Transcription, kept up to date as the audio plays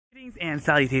Greetings and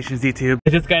salutations, YouTube.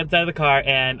 I just got inside the car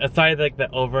and sorry, like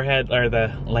the overhead or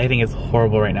the lighting is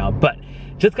horrible right now, but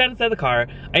just got inside the car.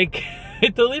 I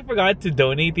totally forgot to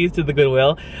donate these to the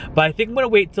Goodwill, but I think I'm gonna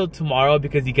wait till tomorrow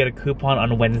because you get a coupon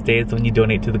on Wednesdays when you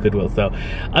donate to the Goodwill. So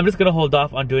I'm just gonna hold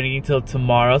off on donating till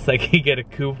tomorrow so I can get a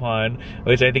coupon,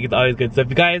 which I think is always good. So if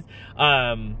you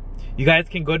guys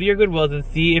can go to your Goodwills and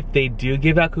see if they do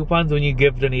give out coupons when you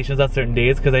give donations on certain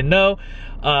days, because I know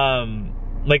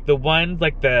like the ones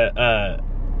like the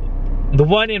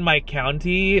one in my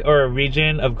county or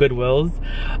region of Goodwills,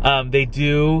 they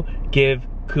do give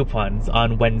coupons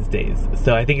on Wednesdays.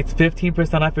 So I think it's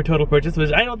 15% off your total purchase,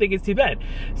 which I don't think is too bad.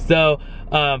 So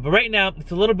but right now it's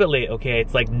a little bit late, okay?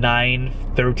 It's like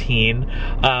 9:13.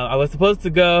 I was supposed to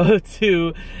go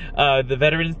to the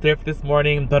Veterans Thrift this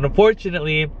morning, but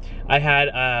unfortunately I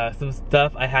had some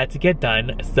stuff I had to get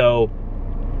done. So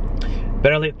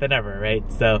better late than never, right?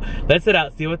 So let's head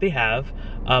out, see what they have.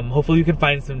 Hopefully you can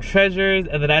find some treasures,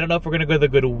 and then I don't know if we're gonna go to the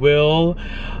Goodwill,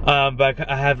 but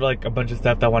I have like a bunch of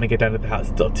stuff that I want to get done at the house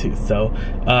still too, so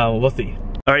we'll see.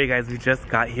 Alright, you guys, we just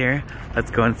got here. Let's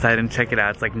go inside and check it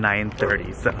out. It's like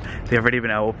 9:30, so they've already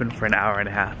been open for an hour and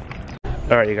a half.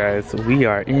 Alright, you guys, we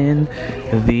are in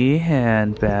the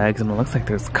handbags, and it looks like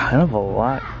there's kind of a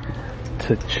lot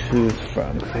to choose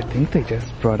from. I think they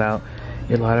just brought out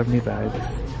a lot of new bags.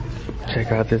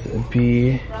 Check out this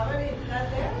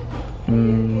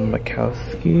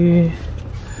Mikowski.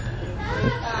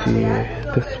 Let's see,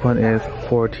 this one is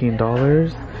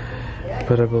 $14,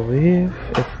 but I believe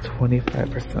it's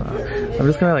 25% off. I'm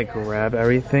just gonna like grab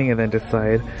everything and then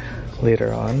decide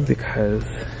later on, because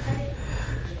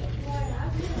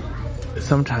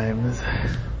sometimes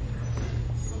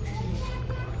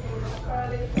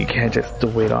you can't just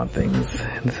wait on things.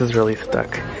 This is really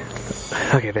stuck.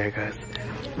 Okay, there it goes.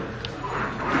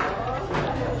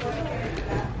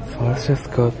 Let's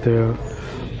just go through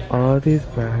all of these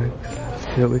bags,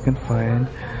 see what we can find.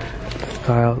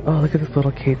 Style. Oh, look at this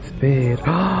little Kate Spade.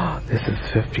 Oh, this is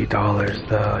 $50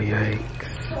 though, yikes.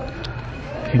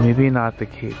 Okay, maybe not the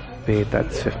Kate Spade,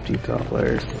 that's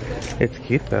 $50. It's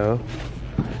cute though,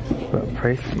 but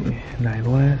pricey.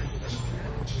 Nine West,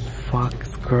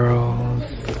 Fox Girls.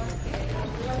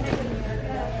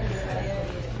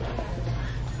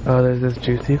 Oh, there's this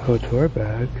Juicy Couture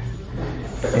bag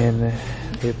in a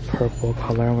purple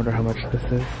color. I wonder how much this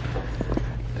is.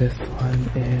 This one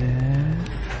is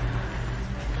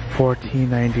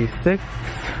 $14.96.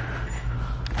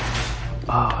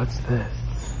 Oh, what's this?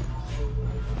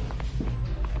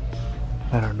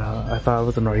 I don't know. I thought it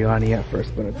was an Oriani at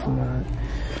first, but it's not.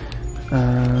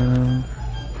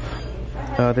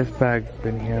 Oh, this bag's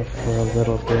been here for a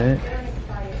little bit.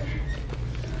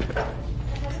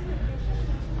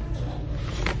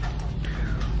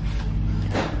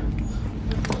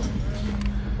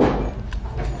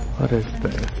 What is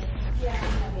this?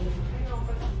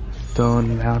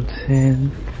 Stone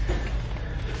Mountain.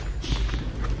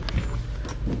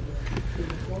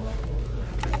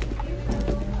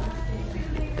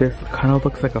 This kind of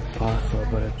looks like a fossil,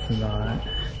 but it's not.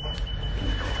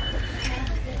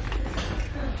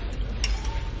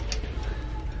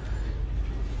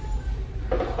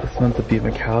 This one's a B.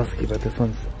 Mikowski, but this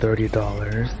one's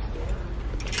 $30.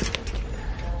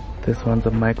 This one's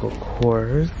a Michael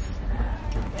Kors.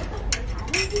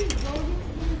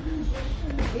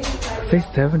 Say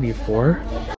 74.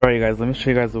 Alright, you guys, let me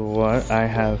show you guys what I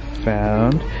have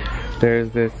found. There's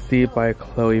this C by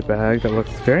Chloe bag that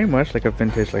looks very much like a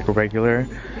vintage, like a regular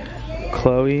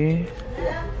Chloe.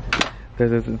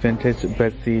 There's this vintage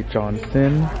Betsy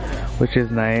Johnson, which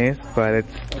is nice, but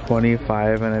it's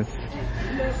 $25 and it's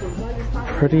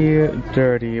pretty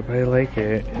dirty, but I like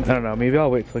it. I don't know, maybe I'll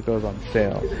wait till it goes on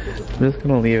sale. I'm just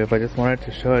gonna leave it, but I just wanted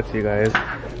to show it to you guys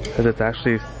because it's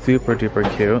actually super duper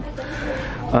cute.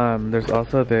 There's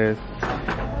also this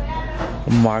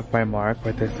Mark by Mark,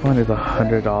 but this one is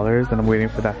 $100 and I'm waiting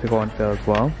for that to go on sale as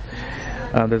well.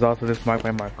 There's also this Mark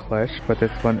by Mark clutch, but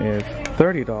this one is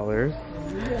 $30,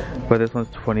 but this one's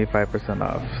 25%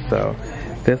 off. So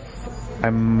this I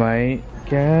might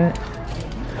get.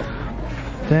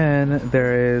 Then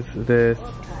there is this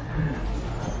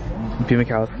B.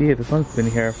 Mikowski. This one's been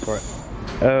here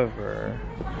forever.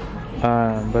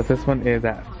 But this one is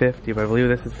at $50, but I believe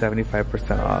this is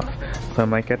 75% off, so I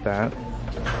might get that.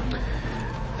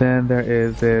 Then there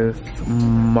is this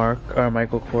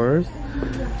Michael Kors.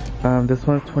 This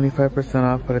one's 25%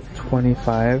 off, but it's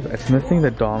 $25. It's missing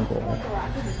the dongle,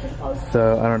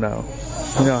 so I don't know.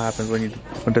 You know what happens when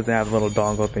it doesn't have a little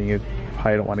dongle thing, you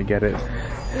probably don't want to get it.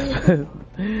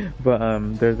 But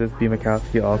there's this B.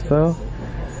 Mikowski also.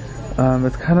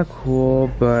 It's kind of cool,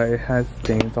 but it has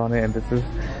stains on it, and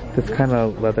this kind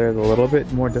of leather is a little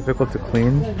bit more difficult to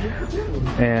clean,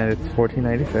 and it's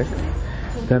 $14.96.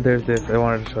 Then there's this. I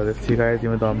wanted to show this to you guys,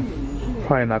 even though I'm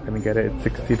probably not gonna get it. It's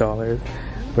 $60,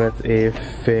 but it's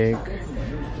a fake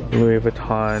Louis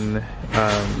Vuitton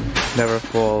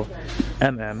Neverfull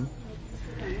MM.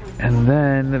 And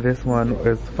then this one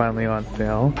is finally on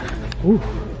sale. Ooh.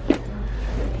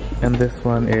 And this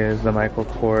one is the Michael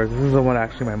Kors. This is the one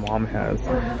actually my mom has.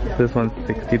 This one's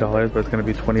 $60, but it's gonna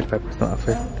be 25% off.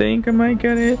 So I think I might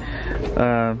get it.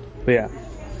 But yeah,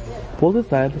 we'll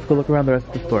decide. Let's go look around the rest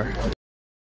of the store.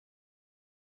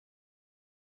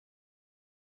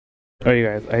 Oh, you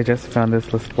guys, I just found this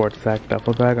sports sack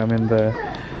duffel bag. I'm in the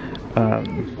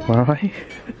where am I?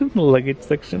 Luggage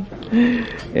section.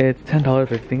 It's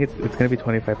 $10. I think it's gonna be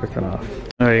 25% off.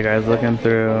 Alright, you guys, looking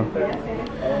through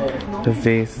the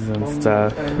vases and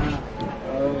stuff.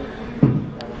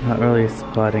 Not really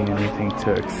spotting anything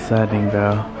too exciting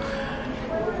though.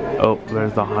 Oh,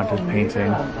 there's the haunted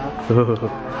painting.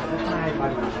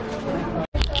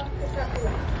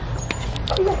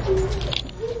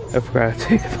 I forgot to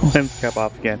take the lens cap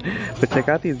off again. But check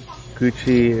out these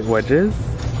Gucci wedges.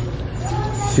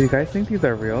 Do you guys think these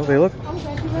are real? They look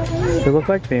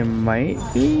like they might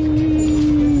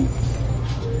be.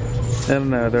 I don't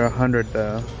know, they're 100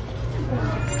 though.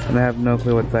 And I have no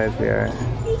clue what size they are.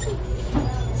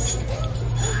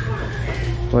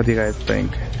 What do you guys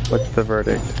think? What's the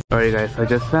verdict? Alright, you guys, so I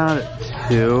just found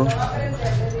two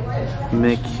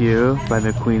McQ by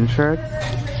McQueen shirts.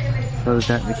 So there's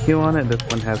that McQ on it. This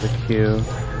one has a Q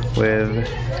with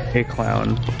a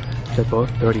clown. They're both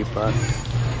 $30,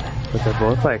 but they're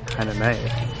both like kind of nice.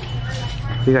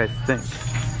 What do you guys think?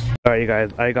 Alright, you guys,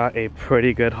 I got a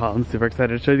pretty good haul. I'm super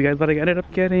excited to show you guys what I ended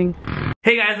up getting.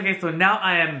 Hey guys, okay, so now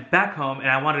I am back home and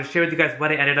I wanted to share with you guys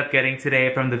what I ended up getting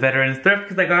today from the Veterans Thrift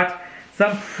because I got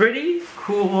some pretty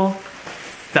cool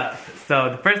stuff.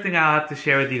 So the first thing I'll have to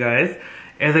share with you guys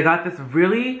is I got this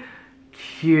really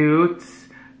cute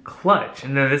clutch.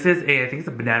 And then this is I think it's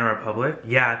a Banana Republic.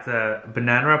 Yeah, it's a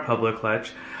Banana Republic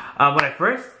clutch. When I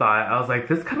first saw it, I was like,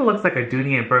 this kind of looks like a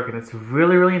Dooney and Bourke, and it's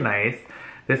really, really nice.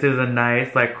 This is a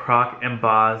nice, like, croc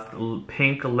embossed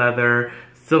pink leather,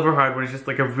 silver hardware. It's just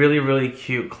like a really, really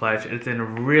cute clutch. It's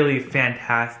in really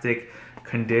fantastic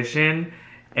condition,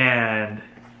 and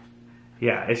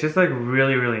yeah, it's just like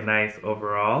really, really nice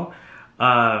overall.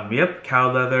 Yep,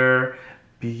 cow leather,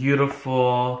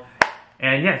 beautiful.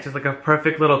 And yeah, it's just like a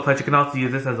perfect little clutch. You can also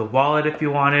use this as a wallet if you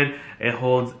wanted. It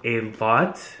holds a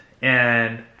lot,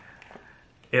 and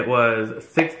it was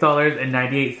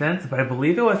 $6.98, but I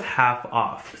believe it was half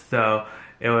off. So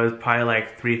it was probably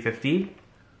like $3.50. Is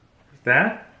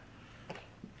that?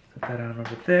 Put that on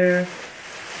over there.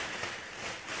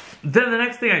 Then the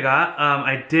next thing I got,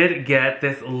 I did get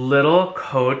this little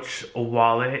Coach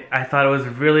wallet. I thought it was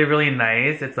really, really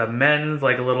nice. It's a men's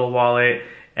like a little wallet,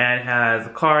 and it has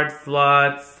card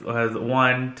slots. It has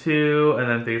 1, 2, and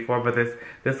then 3, 4. But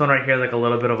this one right here is like a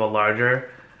little bit of a larger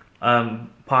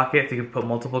pocket, so you can put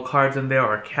multiple cards in there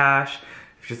or cash.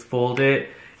 You just fold it,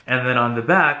 and then on the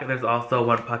back there's also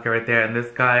one pocket right there, and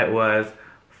this guy was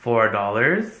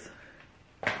 $4.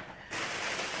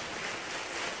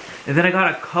 And then I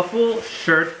got a couple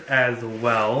shirts as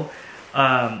well.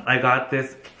 I got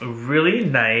this really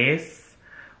nice,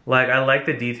 like, I like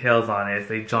the details on it.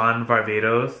 It's a John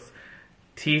Varvatos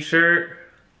t-shirt.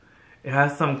 It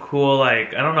has some cool,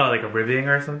 like, I don't know, like a ribbing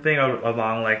or something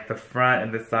along like the front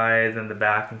and the sides and the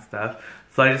back and stuff.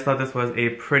 So I just thought this was a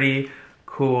pretty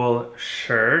cool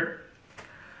shirt.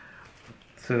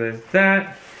 So there's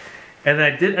that. And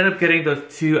then I did end up getting those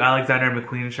two Alexander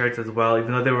McQueen shirts as well,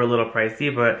 even though they were a little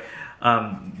pricey, but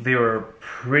they were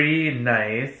pretty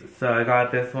nice. So I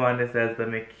got this one, it says the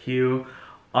McQ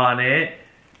on it.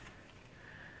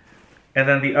 And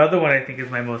then the other one I think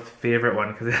is my most favorite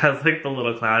one because it has like the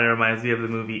little clown. It reminds me of the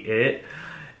movie It,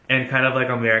 and kind of like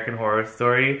American Horror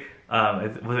Story.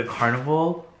 Was it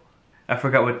Carnival? I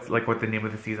forgot what the name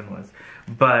of the season was.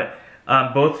 But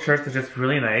both shirts are just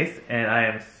really nice, and I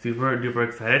am super duper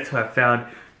excited to have found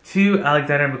two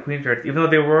Alexander McQueen shirts, even though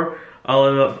they were a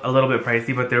little bit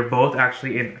pricey, but they're both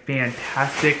actually in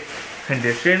fantastic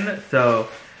condition. So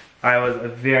I was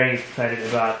very excited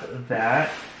about that.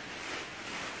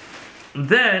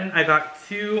 Then I got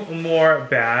two more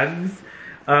bags.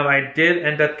 I did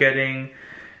end up getting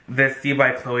this See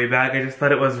by Chloe bag. I just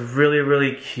thought it was really,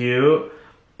 really cute.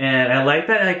 And I like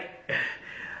that, like,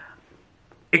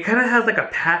 it kind of has like a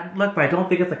patent look, but I don't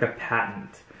think it's like a patent.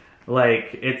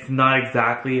 Like, it's not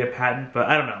exactly a patent, but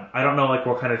I don't know. I don't know like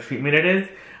what kind of treatment it is.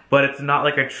 but it's not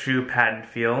like a true patent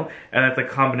feel. And it's a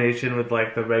combination with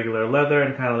like the regular leather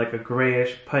and kind of like a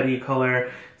grayish putty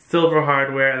color, silver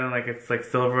hardware, and then like it's like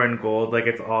silver and gold. Like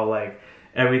it's all like,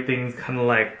 everything's kind of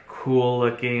like cool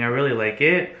looking. I really like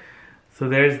it. So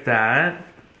there's that.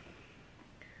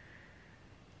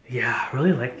 Yeah, I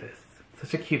really like this.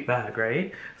 Such a cute bag,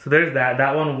 right? So there's that.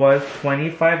 That one was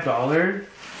 $25.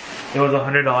 It was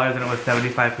 $100 and it was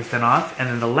 75% off. And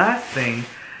then the last thing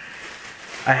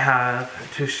I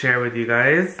have to share with you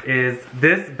guys is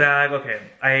this bag. Okay,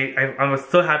 I was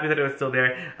so happy that it was still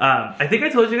there. I think I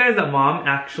told you guys that Mom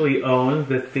actually owns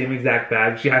this same exact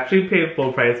bag. She actually paid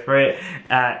full price for it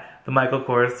at the Michael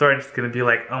Kors store, and she's gonna be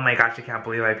like, oh my gosh, I can't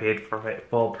believe I paid for it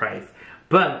full price.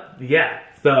 But yeah,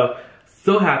 so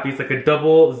happy. It's like a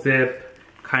double zip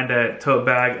kind of tote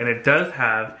bag, and it does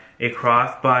have a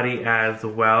crossbody as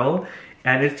well.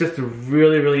 And it's just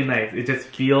really, really nice. It just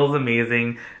feels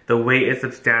amazing. The weight is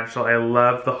substantial. I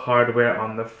love the hardware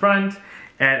on the front,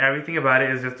 and everything about it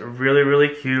is just really, really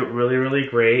cute, really, really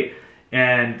great,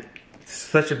 and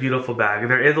such a beautiful bag.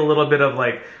 There is a little bit of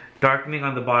like darkening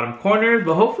on the bottom corners,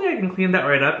 but hopefully I can clean that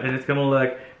right up and it's gonna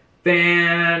look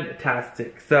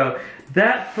fantastic. So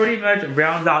that pretty much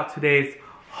rounds out today's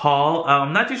haul.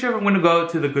 I'm not too sure if I'm going to go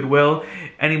to the Goodwill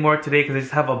anymore today because I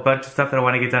just have a bunch of stuff that I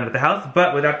want to get done at the house.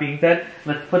 But with that being said,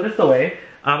 let's put this away.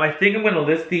 I think I'm going to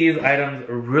list these items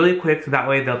really quick so that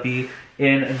way they'll be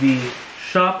in the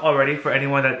shop already for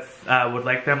anyone that would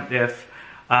like them if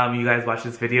you guys watch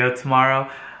this video tomorrow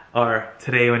or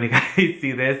today when you guys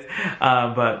see this.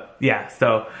 But yeah,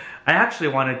 so I actually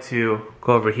wanted to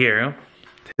go over here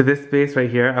to this space right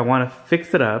here. I want to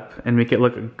fix it up and make it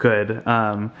look good.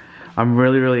 I'm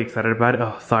really, really excited about it.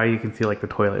 Oh, sorry, you can see like the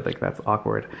toilet, like that's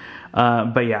awkward.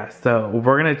 But yeah, so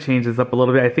we're gonna change this up a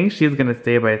little bit. I think she's gonna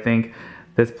stay, but I think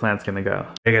this plant's gonna go.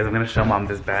 Hey guys, I'm gonna show Mom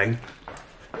this bag.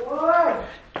 What?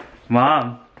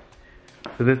 Mom,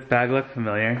 does this bag look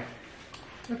familiar?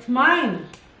 That's mine.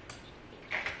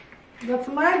 That's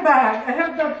my bag. I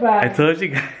have that bag. I told you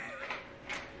guys.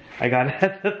 I got it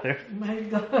at the thrift. My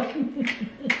God.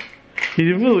 Can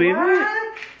you believe it?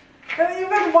 They're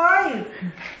even white.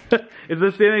 It's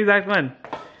the same exact one.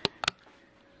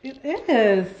 It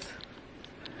is.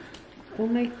 Oh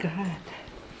my God.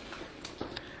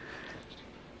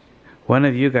 One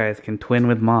of you guys can twin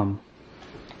with Mom.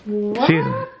 What?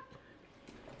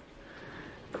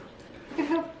 I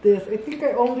have this. I think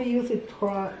I only use it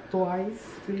twice,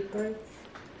 3 times.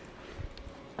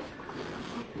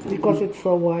 Because it's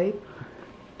so white.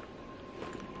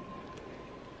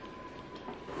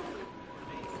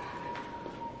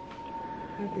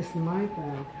 That is my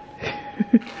bag.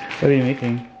 What are you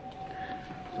making?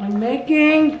 I'm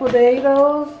making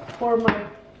potatoes for my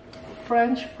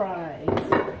French fries.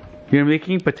 You're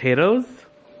making potatoes?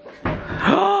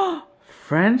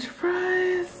 French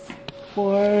fries?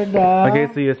 For the...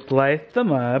 Okay, so you slice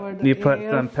them up, you put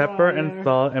some pepper and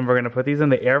salt, and we're gonna put these in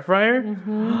the air fryer?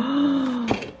 Mm-hmm.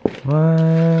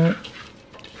 What?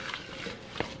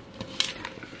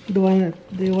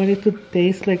 Do you want it to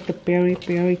taste like the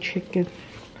peri-peri chicken?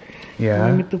 Yeah. You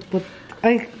want me to put...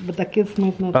 but the kids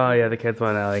might not... Oh yeah, the kids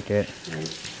might not like it.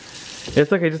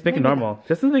 It's okay, just make it normal.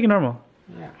 Just make it normal.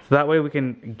 Yeah. So that way we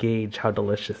can gauge how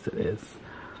delicious it is.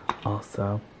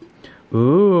 Also.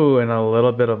 Ooh, and a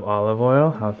little bit of olive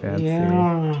oil. How fancy.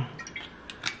 Yeah.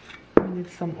 I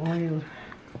need some oil.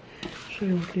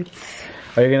 Sure, it's...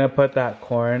 Are you gonna put that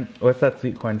corn? What's that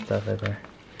sweet corn stuff right there?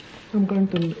 I'm going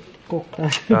to cook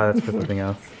that. Oh, that's for something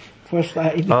else. First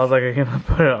I was like, are you gonna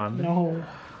put it on there? No.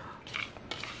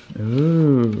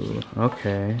 Ooh,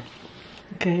 okay.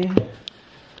 Okay.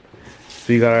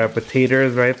 So you got our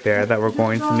potatoes right there that we're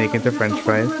going to make into French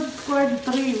fries. We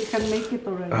can make it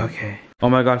already. Okay. Oh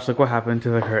my gosh, look what happened to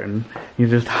the curtain. You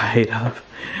just tied up.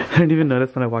 I didn't even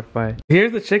notice when I walked by.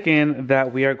 Here's the chicken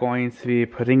that we are going to be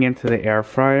putting into the air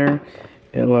fryer.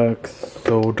 It looks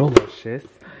so delicious.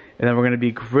 And then we're going to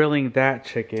be grilling that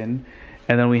chicken.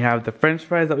 And then we have the French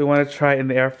fries that we want to try in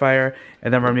the air fryer.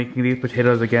 And then we're making these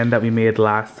potatoes again that we made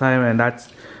last time. And that's,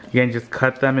 again, just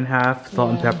cut them in half, salt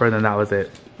and pepper, and then that was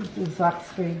it.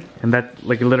 Zach's favorite. And that's,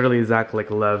 like, literally Zach, like,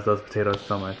 loves those potatoes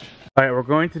so much. Alright, we're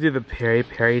going to do the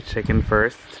peri-peri chicken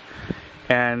first.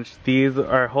 And these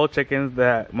are whole chickens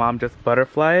that Mom just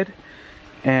butterflied.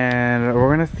 And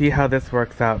we're going to see how this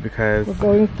works out because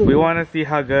we want to see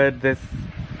how good this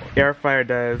air fryer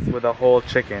does with a whole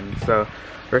chicken. So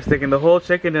we're sticking the whole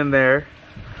chicken in there.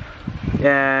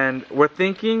 And we're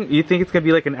thinking, you think it's going to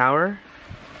be like an hour?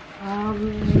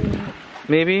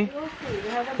 Maybe?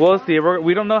 We'll see.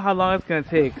 We don't know how long it's going to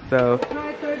take. So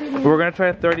we're going to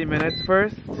try 30 minutes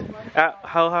first.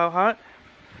 How hot?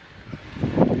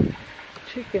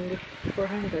 chicken is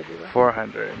 400.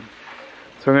 400.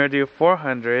 So we're gonna do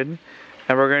 400,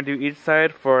 and we're gonna do each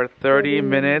side for 30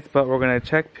 minutes, but we're gonna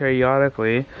check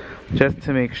periodically just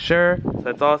to make sure. So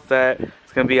it's all set.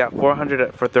 It's gonna be at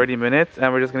 400 for 30 minutes,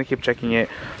 and we're just gonna keep checking it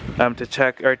to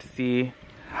check or to see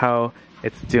how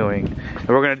it's doing. And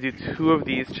we're gonna do 2 of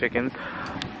these chickens,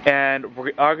 and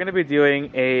we are gonna be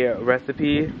doing a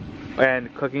recipe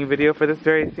and cooking video for this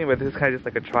very soon, but this is kind of just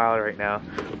like a trial right now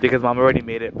because Mom already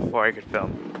made it before I could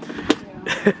film.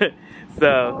 Yeah.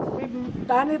 So we've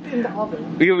done it in the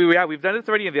oven. We've done this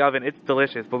already in the oven. It's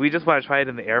delicious, but we just want to try it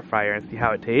in the air fryer and see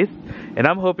how it tastes. And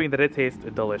I'm hoping that it tastes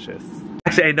delicious.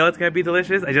 Actually, I know it's gonna be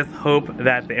delicious. I just hope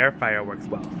that the air fryer works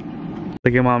well.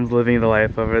 Look at Mom's living the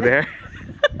life over there.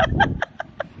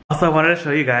 Also, I wanted to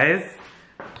show you guys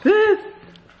this.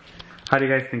 How do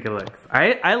you guys think it looks?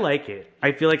 I like it.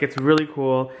 I feel like it's really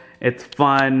cool. It's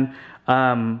fun.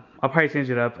 I'll probably change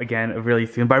it up again really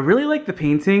soon, but I really like the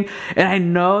painting, and I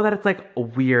know that it's like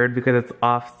weird because it's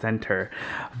off center,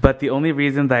 but the only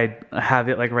reason that I have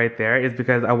it like right there is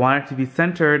because I want it to be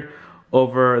centered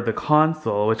over the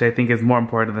console, which I think is more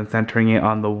important than centering it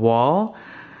on the wall.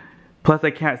 Plus I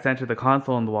can't center the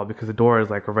console on the wall because the door is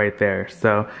like right there.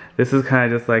 So this is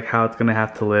kind of just like how it's gonna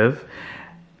have to live.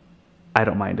 I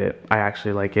don't mind it. I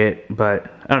actually like it, but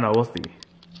I don't know, we'll see.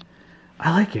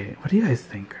 I like it. What do you guys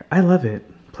think? I love it.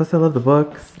 Plus I love the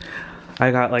books. I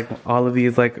got like all of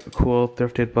these like cool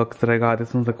thrifted books that I got.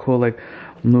 This one's a cool like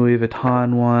Louis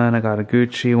Vuitton one. I got a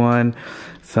Gucci one,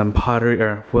 some pottery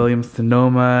or Williams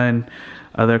Sonoma and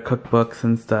other cookbooks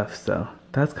and stuff. So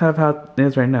that's kind of how it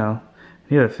is right now.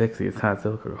 I need to fix these. It's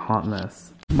like a hot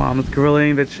mess. Mom's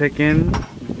grilling the chicken.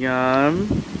 Yum.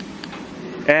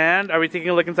 And are we taking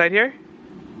a look inside here?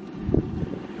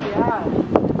 Yeah.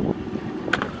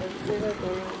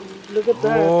 Look at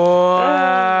that.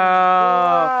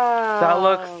 Wow. Wow. That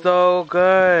looks so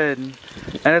good.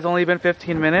 And it's only been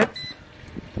 15 minutes?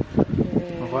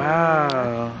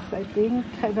 Wow. I think,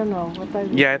 I don't know what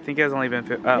time. Yeah, I think it's only been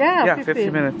 15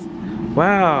 15 minutes.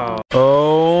 Wow.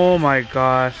 Oh my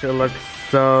gosh, it looks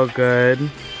so good.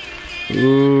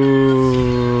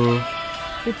 Ooh.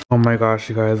 Oh my gosh,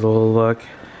 you guys, look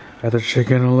at the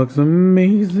chicken. It looks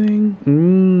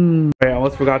amazing. I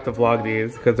almost forgot to vlog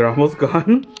these because they're almost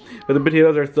gone. But the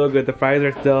potatoes are so good. The fries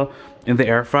are still in the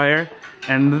air fryer.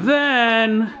 And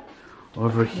then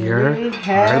over here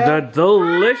are the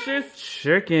delicious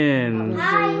chickens.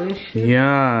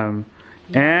 Yum.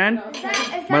 And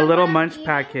my little munch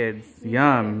pack kids.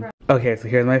 Yum. Okay, so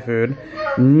here's my food.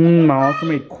 I also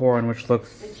made corn, which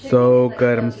looks so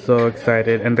good. I'm so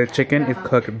excited. And the chicken is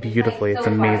cooked beautifully. It's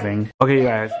amazing. Okay, you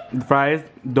guys, the fries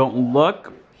don't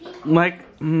look like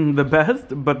the best,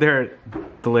 but they're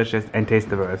delicious and taste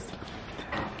the best.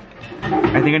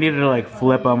 I think I needed to like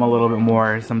flip them a little bit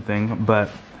more or something, but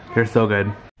they're so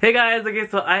good. Hey guys, okay,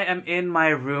 so I am in my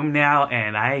room now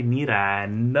and I need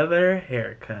another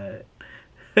haircut.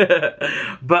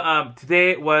 But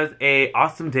today was a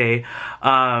awesome day.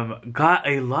 Got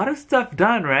a lot of stuff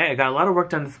done, right? I got a lot of work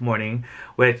done this morning,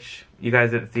 which you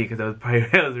guys didn't see because it was probably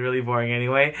it was really boring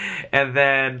anyway. And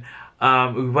then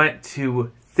we went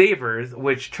to Savers,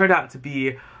 which turned out to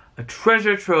be a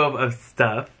treasure trove of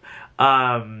stuff.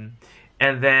 And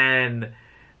then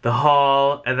the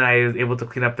haul, and then I was able to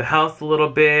clean up the house a little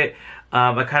bit.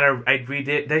 I redid.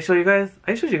 Did I show you guys?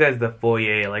 I showed you guys the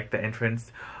foyer, like the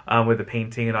entrance with the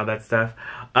painting and all that stuff.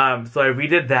 So I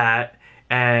redid that,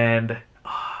 and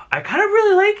I kind of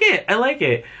really like it. I like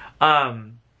it.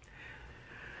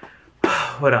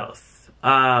 What else?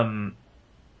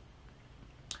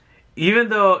 Even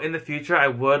though in the future I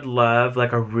would love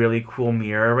like a really cool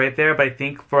mirror right there, but I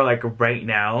think for like right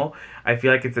now, I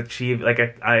feel like it's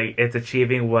it's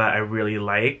achieving what I really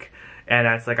like, and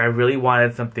that's like I really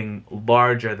wanted something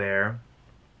larger there,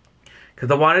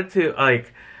 because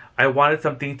I wanted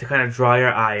something to kind of draw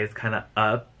your eyes kind of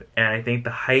up, and I think the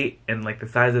height and like the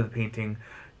size of the painting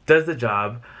does the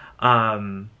job.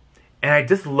 And I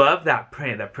just love that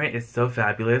print. That print is so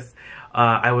fabulous.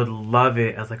 I would love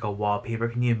it as like a wallpaper.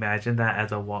 Can you imagine that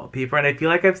as a wallpaper? And I feel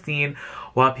like I've seen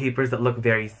wallpapers that look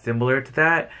very similar to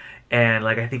that. And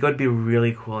like I think it would be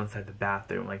really cool inside the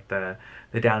bathroom, like the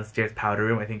downstairs powder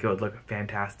room. I think it would look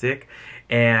fantastic.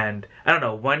 And I don't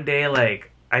know, one day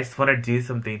like I just want to do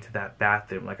something to that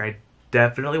bathroom. Like I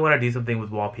definitely want to do something with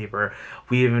wallpaper.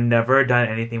 We've never done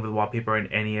anything with wallpaper in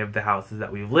any of the houses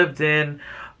that we've lived in.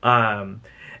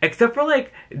 Except for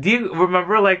like, do you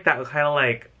remember like that kind of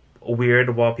like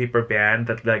weird wallpaper band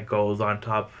that like goes on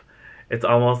top? It's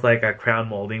almost like a crown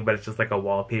molding, but it's just like a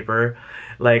wallpaper.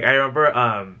 Like I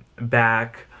remember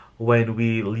back when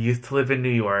we used to live in New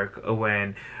York,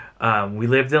 when we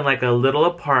lived in like a little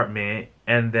apartment,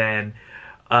 and then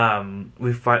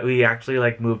we actually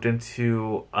like moved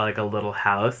into like a little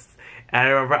house. And I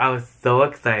remember I was so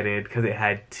excited because it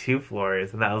had 2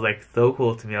 floors, and that was like so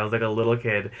cool to me. I was like a little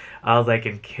kid. I was like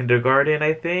in kindergarten,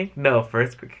 I think. No,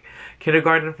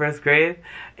 kindergarten, 1st grade.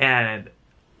 And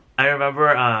I remember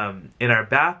in our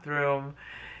bathroom,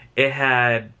 it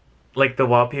had like the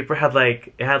wallpaper had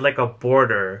like a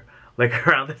border like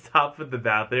around the top of the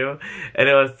bathroom, and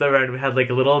it was so random. We had like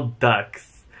little ducks.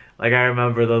 Like, I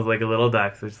remember those, like, little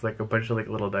ducks, which is, like, a bunch of, like,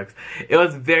 little ducks. It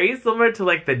was very similar to,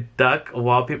 like, the duck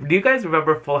wallpaper. Do you guys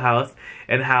remember Full House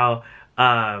and how,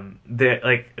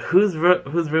 whose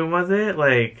room was it?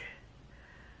 Like,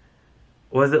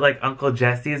 was it, like, Uncle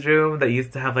Jesse's room that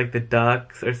used to have, like, the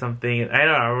ducks or something? I don't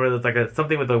know. I remember there was, like,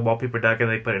 something with a wallpaper duck,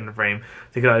 and they put it in a frame,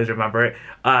 so you could always remember it.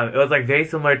 It was, like, very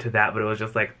similar to that, but it was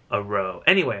just, like, a row.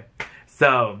 Anyway,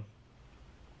 so,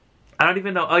 I don't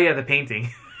even know. Oh, yeah, the painting.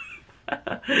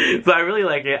 So I really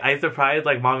like it. I surprised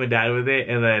like mom and dad with it,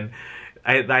 and then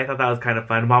I thought that was kind of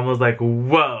fun. Mom was like,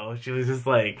 whoa. She was just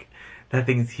like, that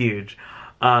thing's huge.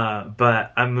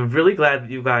 But I'm really glad that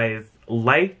you guys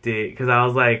liked it, because I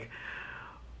was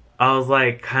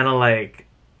like kind of like,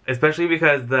 especially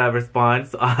because the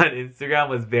response on Instagram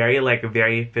was very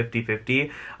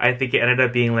 50-50. I think it ended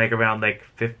up being like around like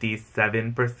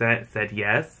 57% said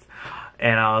yes.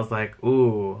 And I was like,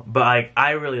 ooh. But, like,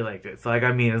 I really liked it. So, like,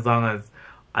 I mean, as long as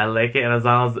I like it and as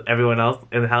long as everyone else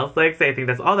in the house likes it, I think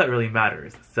that's all that really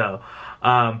matters. So,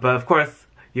 but, of course,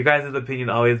 you guys'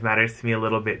 opinion always matters to me a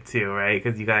little bit, too, right?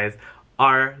 Because you guys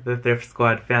are the Thrift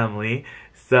Squad family.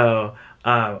 So,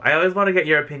 I always want to get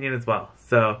your opinion as well.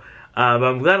 So, but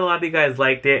I'm glad a lot of you guys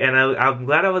liked it. And I'm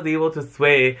glad I was able to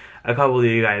sway a couple of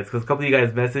you guys. Because a couple of you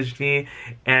guys messaged me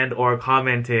and or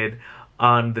commented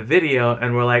on the video,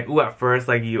 and we're like, ooh, at first,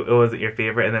 like, it wasn't your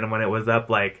favorite, and then when it was up,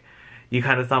 like, you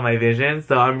kind of saw my vision,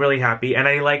 so I'm really happy. And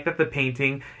I like that the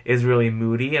painting is really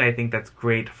moody, and I think that's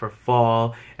great for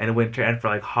fall and winter and for,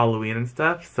 like, Halloween and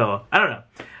stuff, so, I don't know.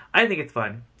 I think it's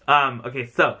fun. Okay,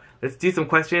 so, let's do some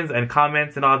questions and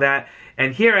comments and all that,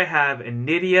 and here I have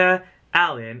Nydia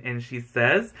Allen, and she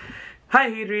says,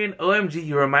 hi, Hadrian, OMG,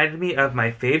 you reminded me of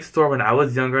my fave store when I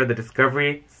was younger, the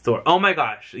Discovery store. Oh my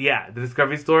gosh, yeah, the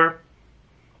Discovery store.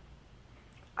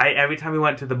 Every time we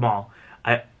went to the mall,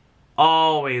 I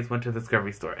always went to the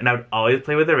Discovery store, and I would always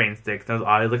play with the rain sticks, and I would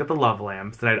always look at the love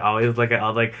lamps, and I'd always look at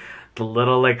all, like, the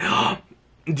little, like,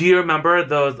 do you remember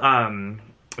those,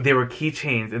 they were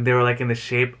keychains, and they were, like, in the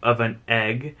shape of an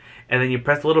egg, and then you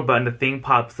press a little button, the thing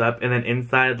pops up, and then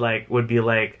inside, like, would be,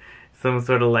 like, some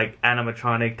sort of, like,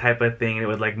 animatronic type of thing, and it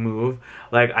would, like, move.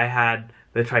 Like, I had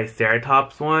the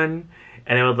Triceratops one,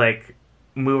 and it would, like,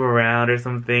 move around or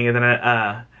something, and then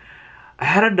I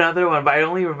had another one, but I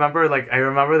only remember, like, I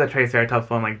remember the Triceratops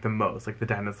one, like, the most, like, the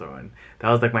dinosaur one.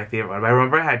 That was, like, my favorite one. But I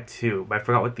remember I had 2, but I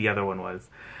forgot what the other one was.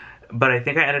 But I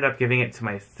think I ended up giving it to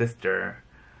my sister.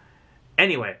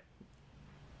 Anyway,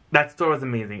 that store was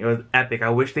amazing. It was epic.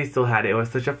 I wish they still had it. It was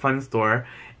such a fun store.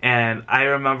 And I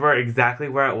remember exactly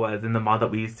where it was in the mall that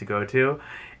we used to go to.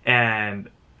 And,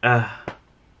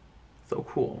 so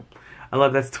cool. I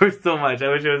love that store so much. I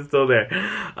wish it was still there.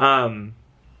 Oh,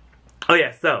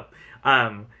 yeah, so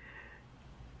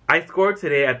I scored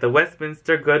today at the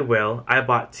Westminster Goodwill. I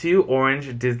bought 2 orange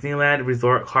Disneyland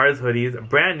Resort Cars hoodies,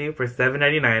 brand new for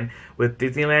 $7.99 with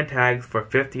Disneyland tags for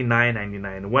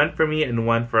 $59.99. One for me and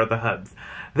one for the hubs.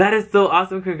 That is so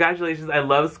awesome. Congratulations. I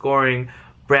love scoring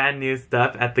brand new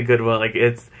stuff at the Goodwill. Like,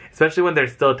 it's, especially when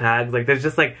there's still tags. Like, there's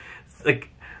just like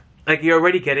you're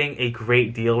already getting a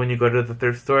great deal when you go to the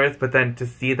thrift stores, but then to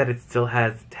see that it still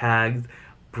has tags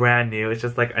brand new, it's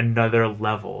just like another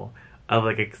level of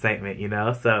like excitement, you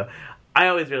know? So I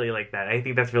always really like that. I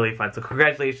think that's really fun. So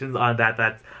congratulations on that.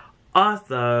 That's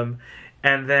awesome.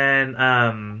 And then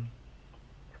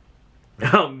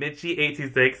oh,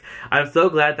 Mitchie826, I'm so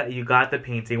glad that you got the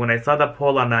painting. When I saw the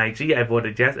poll on IG, I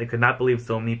voted yes. I could not believe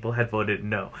so many people had voted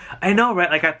no. I know, right?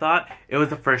 Like, I thought it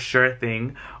was a for sure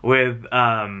thing with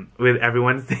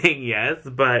everyone saying yes,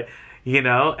 but you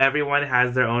know, everyone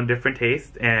has their own different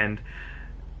taste, and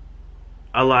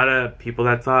a lot of people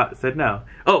that saw it said no.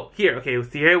 Oh, here, okay, so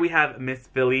here we have Miss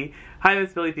Philly. Hi,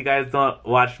 Miss Philly. If you guys don't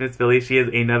watch Miss Philly, she is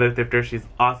another thrifter. She's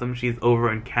awesome. She's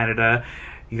over in Canada.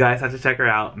 You guys have to check her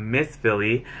out, Miss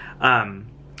Philly.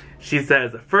 She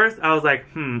says, first I was like,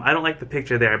 I don't like the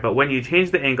picture there, but when you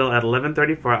changed the angle at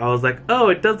 11:34, I was like, oh,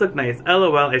 it does look nice.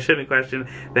 LOL, I shouldn't question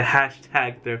the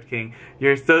hashtag Thrift King.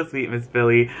 You're so sweet, Miss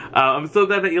Philly. I'm so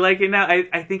glad that you like it now.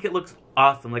 I think it looks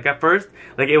awesome. Like at first,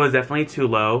 like it was definitely too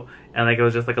low and like it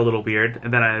was just like a little weird,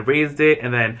 and then I raised it,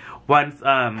 and then once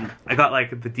I got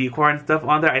like the decor and stuff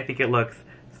on there, I think it looks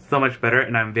so much better,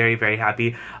 and I'm very, very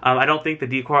happy. I don't think the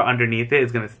decor underneath it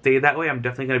is going to stay that way. I'm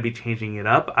definitely going to be changing it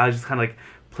up. I was just kind of like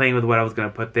playing with what I was going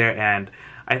to put there, and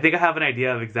I think I have an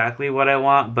idea of exactly what I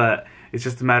want, but it's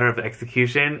just a matter of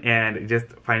execution and just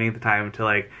finding the time to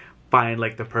like find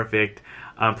like the perfect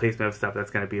placement of stuff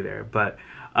that's going to be there. But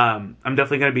I'm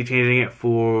definitely going to be changing it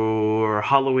for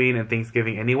Halloween and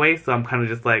Thanksgiving anyway, so I'm kind of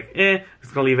just like,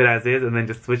 just going to leave it as is and then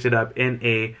just switch it up in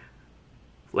a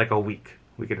week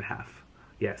and a half.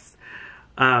 Yes.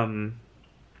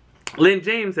 Lynn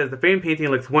James says, the frame painting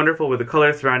looks wonderful with the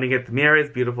colors surrounding it. The mirror is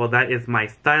beautiful. That is my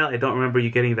style. I don't remember you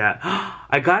getting that.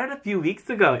 I got it a few weeks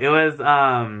ago. It was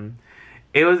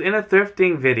in a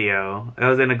thrifting video. It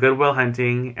was in a Goodwill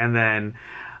Hunting, and then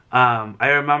I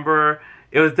remember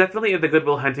it was definitely in the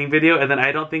Goodwill Hunting video, and then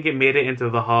I don't think it made it into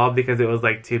the haul because it was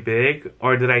like too big,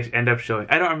 or did I end up showing?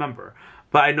 I don't remember.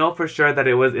 But I know for sure that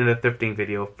it was in the thrifting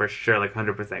video, for sure, like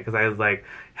 100%, because I was like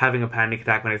having a panic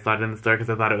attack when I saw it in the store because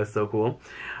I thought it was so cool.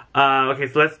 Okay,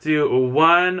 so let's do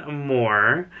one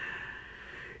more.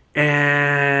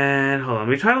 And hold on,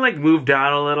 we try to like move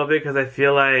down a little bit because I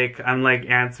feel like I'm like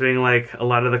answering like a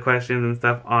lot of the questions and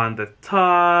stuff on the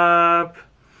top.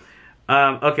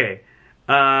 Okay.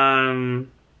 Oh,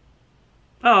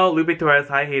 Lupe Torres,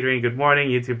 hi Hadrian, good morning.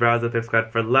 YouTube browser, Thrift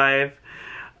Squad for life.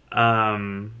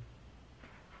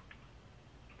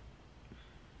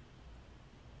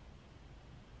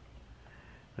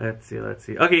 Let's see.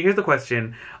 Okay, here's the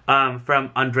question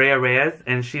from Andrea Reyes,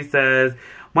 and she says,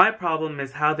 my problem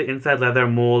is how the inside leather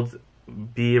molds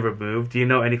be removed. Do you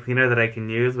know any cleaner that I can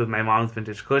use? With my mom's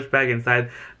vintage Coach bag, inside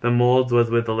the molds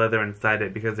was with the leather inside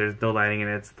it because there's no lining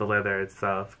and it's the leather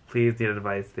itself. Please need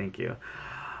advice, thank you.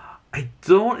 I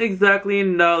don't exactly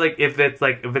know like if it's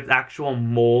actual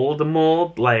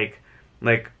mold, like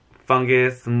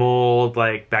fungus, mold,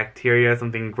 like bacteria,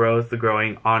 something gross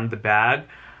growing on the bag.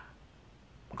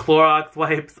 Clorox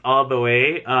wipes all the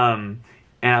way, and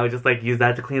I would just like use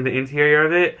that to clean the interior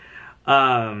of it.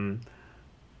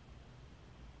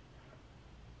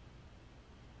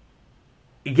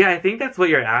 Yeah, I think that's what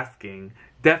you're asking.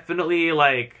 Definitely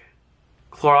like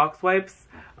Clorox wipes,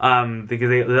 because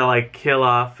they'll like kill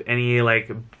off any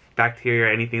like bacteria or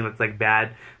anything that's like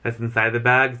bad that's inside the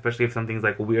bag, especially if something's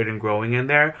like weird and growing in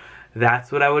there.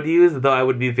 That's what I would use, though I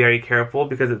would be very careful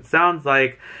because it sounds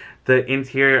like the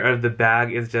interior of the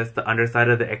bag is just the underside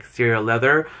of the exterior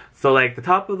leather. So like the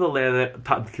top of the leather,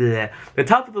 the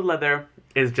top of the leather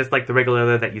is just like the regular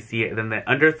leather that you see, and then the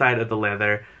underside of the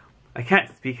leather, I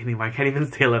can't speak anymore, I can't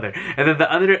even say leather. And then the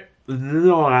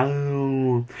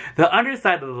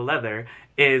underside of the leather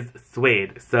is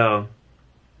suede. So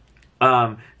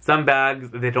some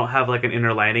bags, they don't have like an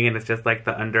inner lining and it's just like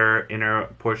the inner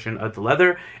portion of the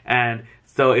leather. And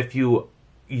so if you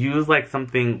use like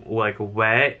something like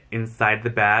wet inside the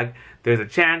bag, there's a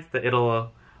chance that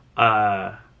it'll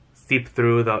seep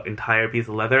through the entire piece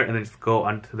of leather and then just go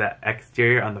onto the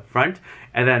exterior on the front,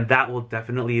 and then that will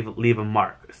definitely leave a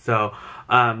mark. So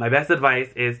my best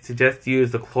advice is to just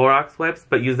use the Clorox wipes,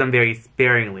 but use them very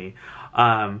sparingly.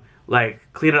 Like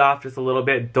clean it off just a little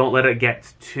bit, don't let it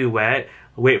get too wet,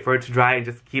 wait for it to dry, and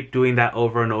just keep doing that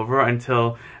over and over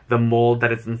until the mold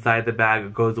that is inside the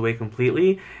bag goes away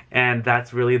completely. And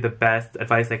that's really the best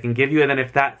advice I can give you. And then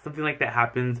if something like that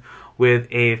happens with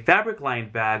a fabric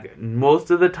lined bag,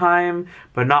 most of the time,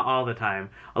 but not all the time,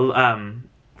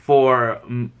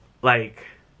 like,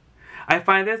 I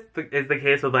find this is the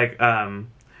case with like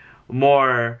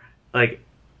more like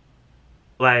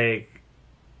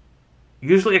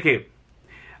usually, okay,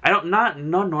 not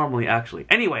normally actually.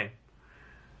 Anyway,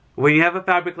 when you have a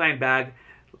fabric lined bag,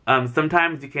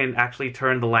 sometimes you can actually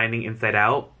turn the lining inside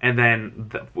out, and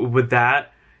then with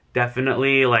that,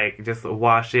 definitely like just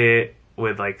wash it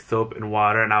with like soap and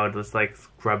water, and I would just like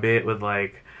scrub it with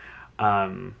like a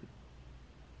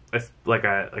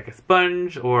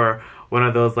sponge or one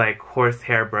of those like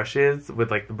horsehair brushes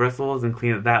with like the bristles, and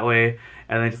clean it that way,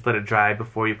 and then just let it dry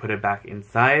before you put it back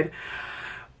inside.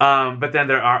 But then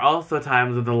there are also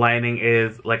times when the lining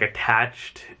is like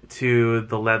attached to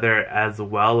the leather as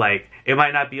well. Like it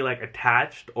might not be like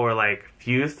attached or like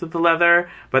fused to the leather,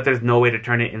 but there's no way to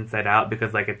turn it inside out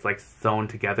because like it's like sewn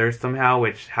together somehow,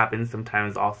 which happens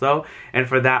sometimes also. And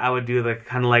for that I would do like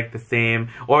kind of like the same,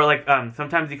 or like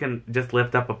sometimes you can just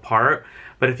lift up a part,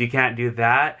 but if you can't do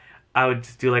that, I would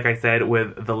just do like I said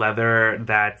with the leather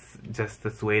that's just the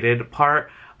suede part.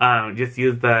 Just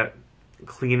use the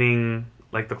cleaning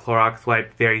like the Clorox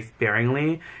wipe very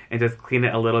sparingly and just clean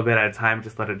it a little bit at a time.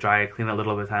 Just let it dry. Clean it a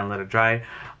little bit at a time, let it dry.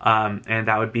 And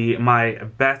that would be my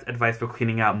best advice for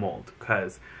cleaning out mold,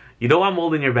 because you don't want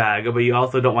mold in your bag, but you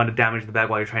also don't want to damage the bag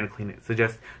while you're trying to clean it. So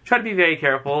just try to be very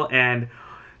careful, and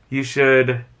you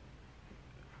should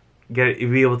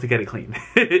be able to get it clean.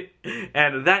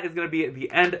 And that is going to be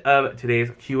the end of today's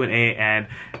Q&A and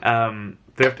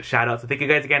thrift shout out. So thank you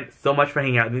guys again so much for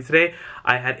hanging out with me today.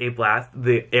 I had a blast.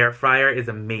 The air fryer is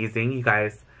amazing, you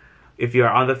guys. If you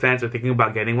are on the fence or thinking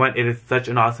about getting one, it is such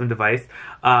an awesome device.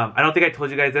 I don't think I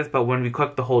told you guys this, but when we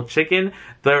cooked the whole chicken,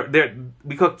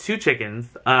 we cooked 2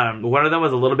 chickens. One of them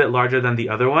was a little bit larger than the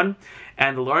other one,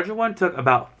 and the larger one took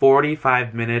about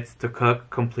 45 minutes to cook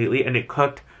completely, and it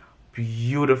cooked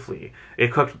beautifully.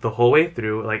 It cooked the whole way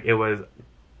through. Like,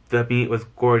 the meat was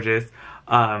gorgeous,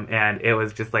 and it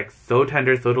was just like so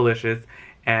tender, so delicious,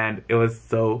 and it was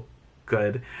so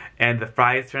good. And the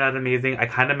fries turned out amazing. I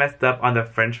kind of messed up on the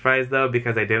french fries though,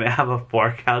 because I didn't have a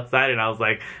fork outside, and I was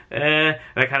like, and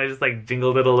I kind of just like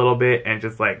jingled it a little bit and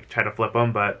just like tried to flip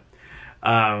them, but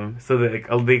so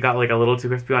they got like a little too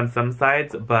crispy on some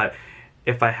sides. But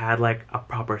if I had like a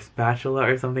proper spatula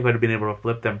or something, I would have been able to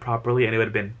flip them properly, and it would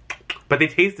have been, but they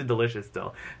tasted delicious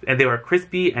still, and they were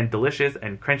crispy and delicious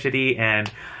and crunchety, and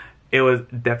it was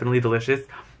definitely delicious.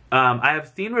 I have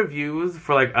seen reviews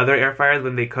for like other air fryers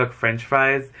when they cook french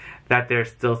fries that they're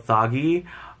still soggy.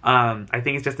 I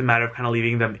think it's just a matter of kind of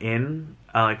leaving them in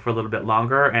like for a little bit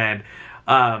longer, and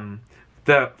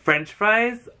the french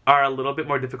fries are a little bit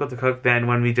more difficult to cook than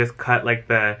when we just cut like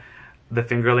the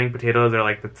fingerling potatoes, or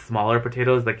like the smaller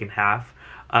potatoes, like in half.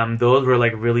 Those were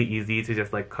like really easy to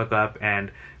just like cook up, and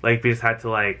like we just had to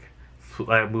like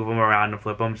move them around and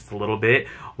flip them just a little bit.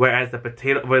 Whereas the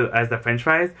french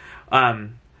fries,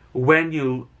 when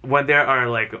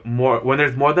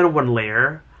there's more than one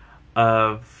layer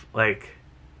of like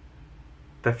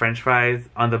the french fries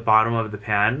on the bottom of the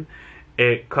pan,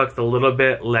 it cooks a little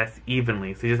bit less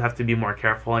evenly. So you just have to be more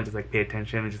careful and just like pay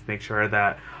attention and just make sure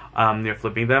that you're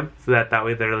flipping them, so that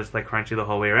way they're just like crunchy the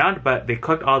whole way around. But they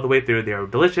cooked all the way through. They were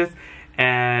delicious.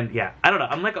 And yeah, I don't know,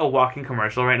 I'm like a walking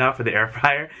commercial right now for the air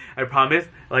fryer. I promise.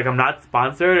 Like, I'm not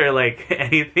sponsored or like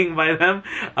anything by them.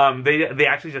 They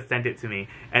actually just sent it to me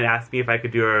and asked me if I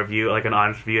could do a review, like an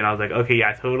honest review, and I was like, okay,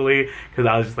 yeah, totally, because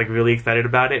I was just like really excited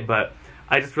about it. But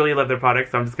I just really love their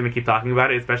product, so I'm just gonna keep talking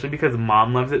about it, especially because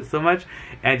Mom loves it so much,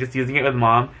 and just using it with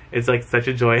Mom, it's like such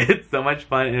a joy. It's so much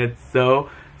fun, and it's so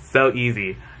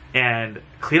easy. And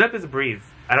cleanup is a breeze.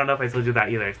 I don't know if I told you that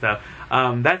either. So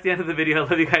that's the end of the video. I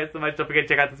love you guys so much. Don't forget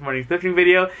to check out this morning's thrifting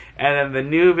video, and then the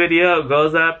new video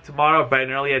goes up tomorrow bright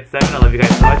and early at 7. I love you guys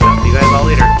so much. I'll see you guys all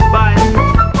later. Bye.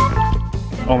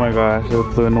 Oh my gosh, the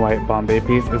blue and white Bombay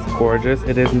piece is gorgeous.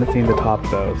 It is missing the top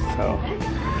though, so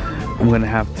I'm gonna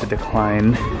have to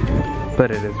decline,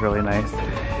 but it is really nice.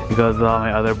 It goes with all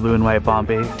my other blue and white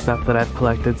Bombay stuff that I've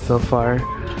collected so far.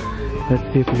 Let's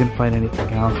see if we can find anything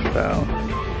else though.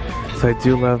 So I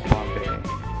do love Bombay,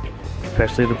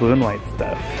 especially the blue and white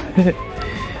stuff.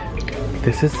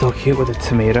 This is so cute with a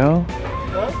tomato.